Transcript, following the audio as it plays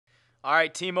All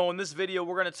right, Timo, in this video,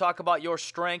 we're going to talk about your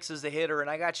strengths as a hitter, and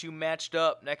I got you matched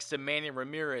up next to Manny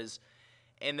Ramirez.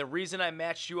 And the reason I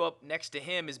matched you up next to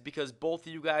him is because both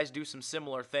of you guys do some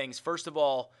similar things. First of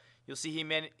all, you'll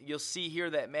see here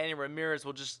that Manny Ramirez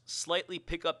will just slightly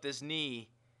pick up this knee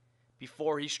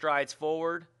before he strides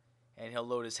forward, and he'll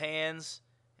load his hands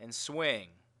and swing.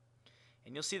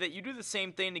 And you'll see that you do the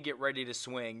same thing to get ready to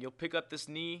swing. You'll pick up this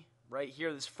knee right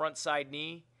here, this front side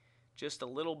knee, just a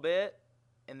little bit,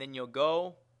 and then you'll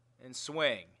go and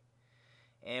swing.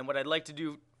 And what I'd like to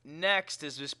do next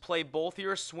is just play both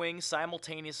your swings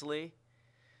simultaneously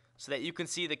so that you can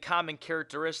see the common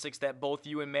characteristics that both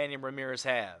you and Manny Ramirez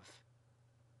have.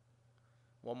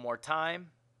 One more time.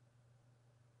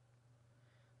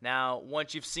 Now,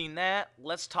 once you've seen that,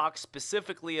 let's talk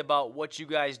specifically about what you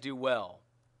guys do well.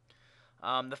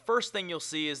 The first thing you'll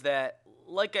see is that,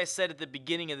 like I said at the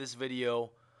beginning of this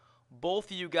video,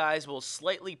 both of you guys will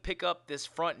slightly pick up this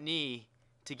front knee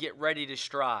to get ready to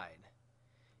stride.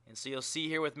 And so you'll see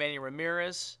here with Manny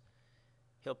Ramirez,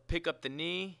 he'll pick up the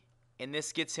knee, and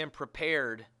this gets him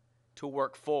prepared to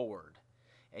work forward.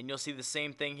 And you'll see the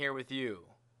same thing here with you.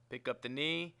 Pick up the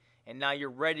knee, and now you're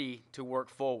ready to work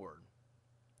forward.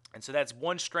 And so that's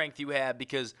one strength you have,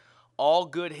 because all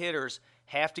good hitters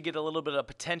have to get a little bit of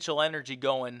potential energy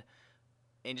going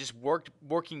and just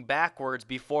working backwards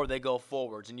before they go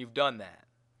forwards, and you've done that.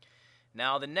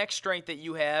 Now, the next strength that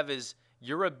you have is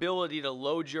your ability to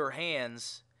load your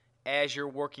hands as you're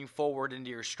working forward into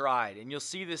your stride. And you'll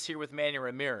see this here with Manny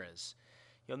Ramirez.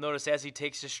 You'll notice as he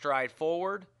takes his stride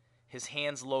forward, his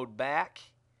hands load back,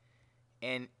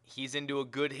 and he's into a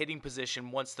good hitting position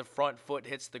once the front foot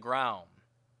hits the ground.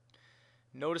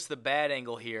 Notice the bat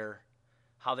angle here,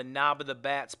 how the knob of the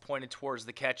bat's pointed towards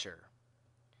the catcher.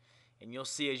 And you'll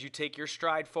see as you take your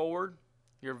stride forward,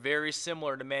 you're very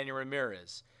similar to Manny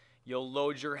Ramirez. You'll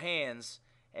load your hands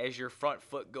as your front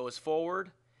foot goes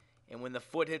forward, and when the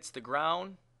foot hits the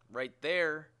ground, right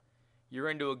there,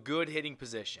 you're into a good hitting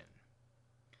position.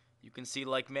 You can see,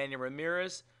 like Manny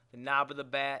Ramirez, the knob of the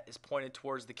bat is pointed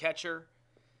towards the catcher,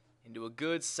 into a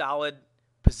good, solid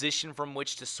position from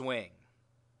which to swing.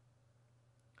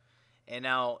 And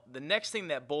now, the next thing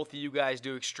that both of you guys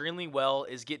do extremely well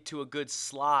is get to a good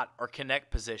slot or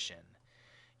connect position.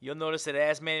 You'll notice that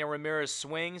as Manny Ramirez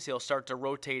swings, he'll start to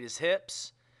rotate his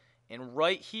hips. And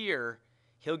right here,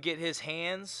 he'll get his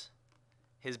hands,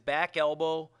 his back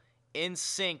elbow, in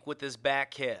sync with his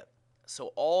back hip.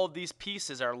 So all of these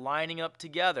pieces are lining up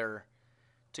together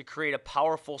to create a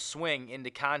powerful swing into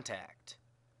contact.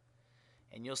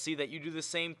 And you'll see that you do the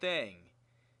same thing.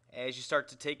 As you start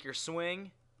to take your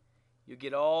swing, you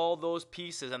get all those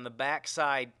pieces on the back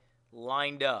side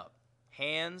lined up.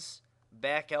 Hands,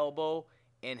 back elbow,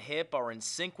 and hip are in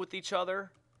sync with each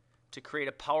other to create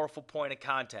a powerful point of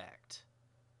contact.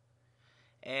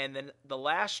 And then the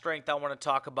last strength I want to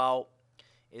talk about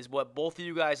is what both of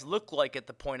you guys look like at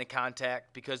the point of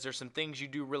contact, because there's some things you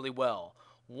do really well.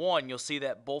 One, you'll see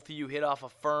that both of you hit off a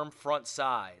firm front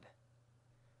side.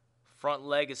 Front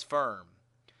leg is firm.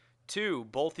 Two,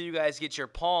 both of you guys get your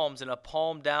palms in a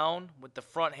palm down with the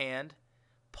front hand,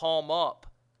 palm up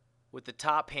with the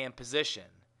top hand position.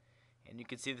 And you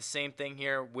can see the same thing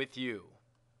here with you.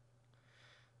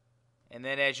 And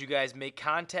then as you guys make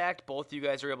contact, both of you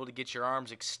guys are able to get your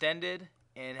arms extended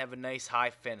and have a nice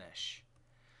high finish.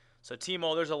 So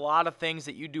Timo, there's a lot of things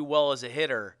that you do well as a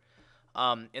hitter.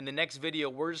 In the next video,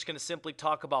 we're just going to simply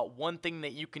talk about one thing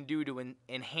that you can do to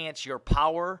enhance your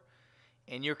power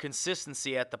and your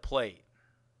consistency at the plate.